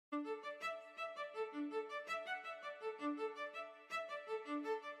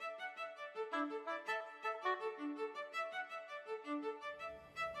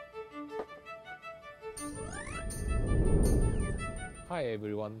Hi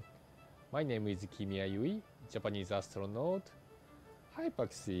everyone, my name is Kimiya Yui, Japanese astronaut. Hi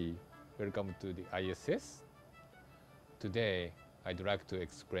Paxi, welcome to the ISS. Today, I'd like to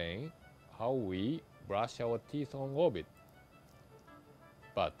explain how we brush our teeth on orbit.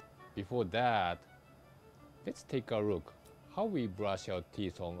 But before that, let's take a look how we brush our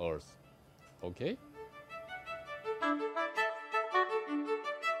teeth on Earth, okay?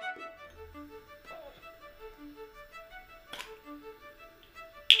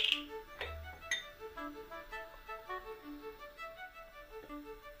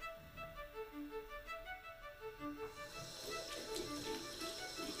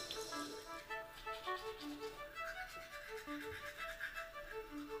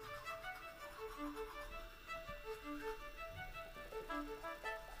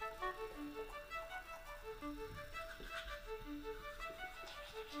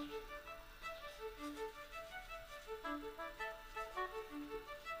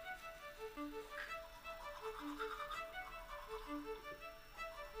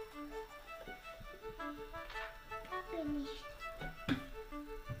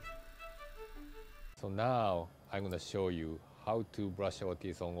 So now I'm going to show you how to brush our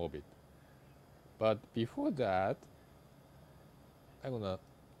teeth on orbit. But before that, I'm going to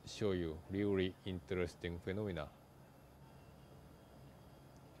show you really interesting phenomena.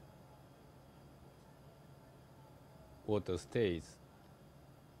 Water stays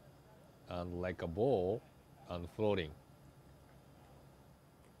and like a ball and floating.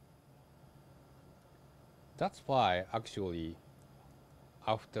 That's why actually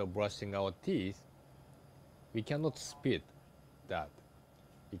after brushing our teeth we cannot spit that,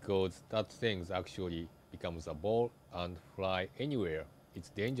 because that thing actually becomes a ball and fly anywhere. It's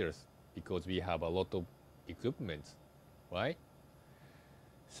dangerous because we have a lot of equipment, right?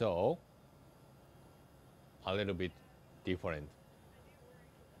 So a little bit different.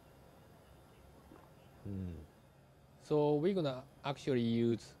 So we're gonna actually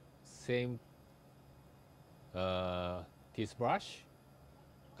use same teeth brush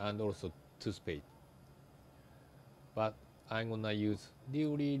and also toothpaste, but I'm gonna use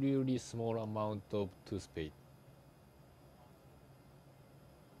really small amount of toothpaste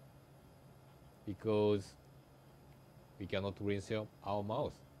because we cannot rinse our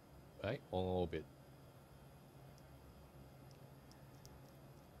mouth, right, on orbit.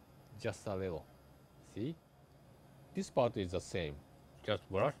 Just a little. See, this part is the same. Just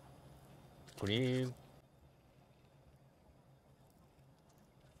brush, clean.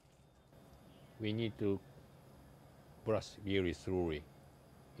 We need to brush really slowly.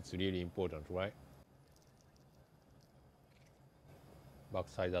 It's really important, right? Back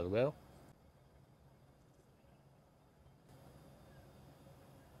side as well.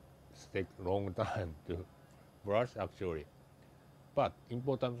 It takes a long time to brush actually. But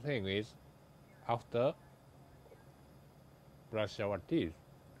important thing is after brush our teeth,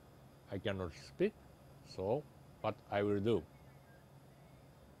 I cannot spit. So what I will do?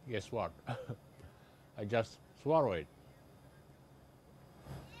 Guess what? I just swallow it.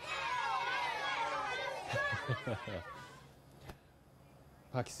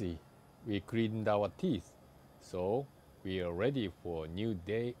 Paxi, we cleaned our teeth, so we are ready for a new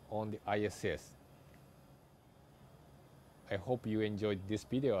day on the ISS. I hope you enjoyed this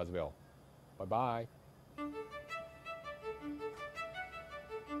video as well. Bye bye.